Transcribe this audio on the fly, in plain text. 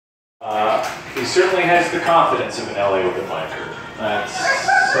He certainly has the confidence of an LA open micer. That's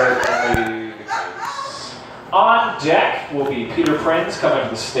certainly the case. On deck will be Peter Prinz coming to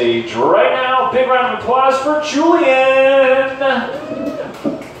the stage right now. Big round of applause for Julian!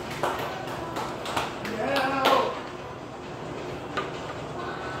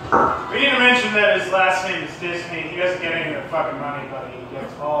 We need to mention that his last name is Disney. He doesn't get any of the fucking money, but he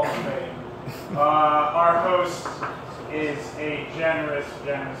gets all the fame. Our host is a generous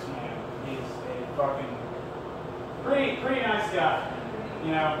man. He's a fucking pretty nice guy,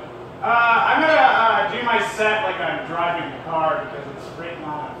 you know. I'm gonna do my set like I'm driving a car because it's written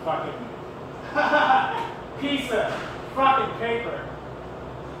on a fucking piece of fucking paper.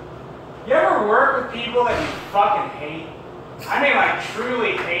 You ever work with people that you fucking hate? I mean, like,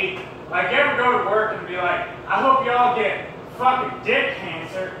 truly hate. Like, you ever go to work and be like, I hope y'all get fucking dick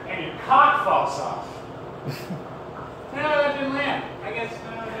cancer and your cock falls off. No, that didn't land. I guess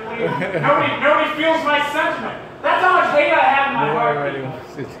nobody feels my sentiment. That's how much hate I have in my heart.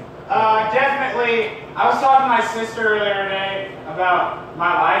 Definitely, I was talking to my sister earlier today about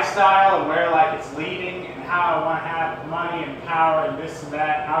my lifestyle and where, like, it's leading and how I want to have money and power and this and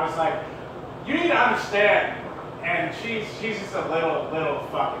that. And I was like, you need to understand. And she's just a little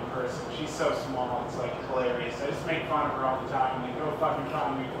fucking person. She's so small, it's like hilarious. I just make fun of her all the time. And they go fucking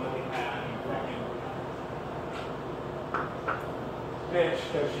find me lily pad and fucking bitch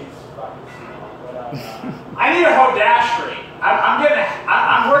because she's fucking small. But I need a hodashery.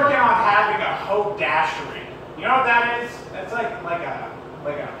 I'm working on having a hodashery. You know what that is? That's like a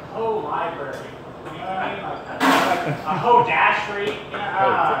whole library. You know what I mean? Like a hodashery. You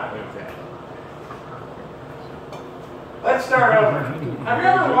know, let's start over. Have you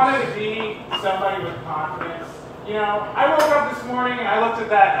ever wanted to be somebody with confidence? You know, I woke up this morning and I looked at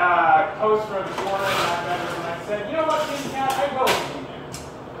that poster of the corner in my bedroom and I said, you know what, King Cat, I go with you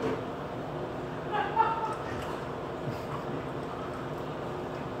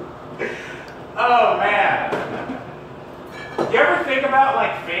there. Oh, man. You ever think about,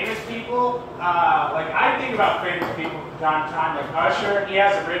 like, famous people? Like, I think about famous people from time to time. Like Usher, he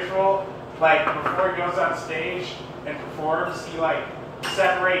has a ritual, like, before he goes on stage and performs, he like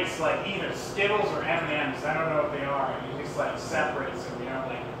separates like either Skittles or M&Ms. I don't know what they are. He just like separates them, you know,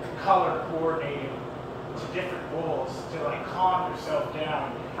 like color coordinated to different bowls to like calm yourself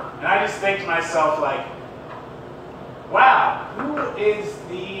down. And I just think to myself like, wow, who is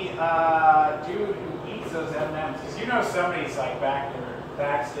the dude who eats those M&Ms? Because you know somebody's like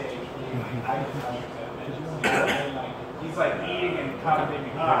backstage being like, I just touch M&Ms. You know what I mean? Like he's like eating and coveting.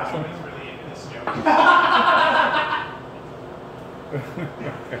 Somebody's really into this joke.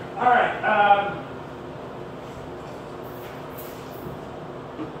 All right.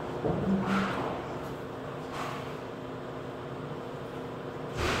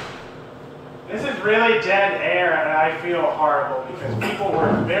 This is really dead air, and I feel horrible because people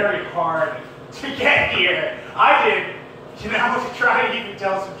worked very hard to get here. I did, you know, to try to even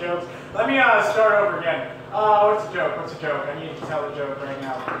tell some jokes. Let me start over again. What's a joke? What's a joke? I need to tell a joke right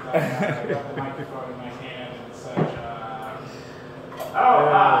now because I got the microphone in my hand and such.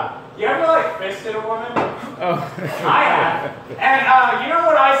 You ever like fisted a woman? Oh. I have. And you know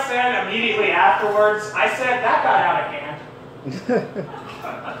what I said immediately afterwards? I said, that got out of hand.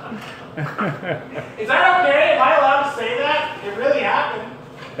 Is that okay? Am I allowed to say that? It really happened.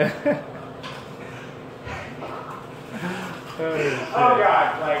 Oh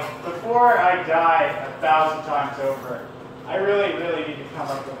God, like before I die 1,000 times over, I really need to come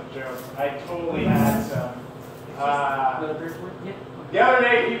up with a joke. I totally had some. The other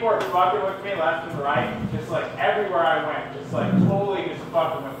day, people were fucking with me left and right, just like everywhere I went, just like totally just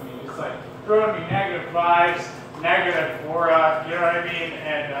fucking with me, just like throwing me negative vibes, negative aura, you know what I mean?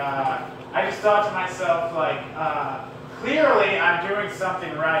 And I just thought to myself, like, clearly I'm doing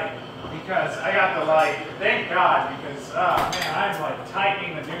something right because I got the light. Thank God, because man, I'm like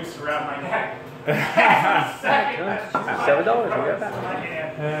tightening the noose around my neck. $7.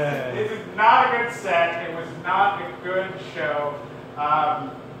 This is not a good set. It was not a good show.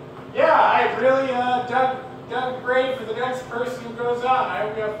 Yeah, I really dug a grade for the next person who goes on. I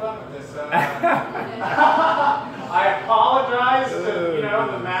hope you have fun with this. I apologize to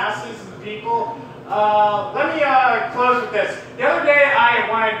the masses and the people. Let me close with this. The other day I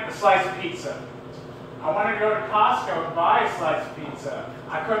wanted a slice of pizza. I wanted to go to Costco and buy a slice of pizza.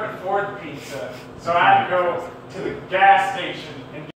 I couldn't afford the pizza, so I had to go to the gas station and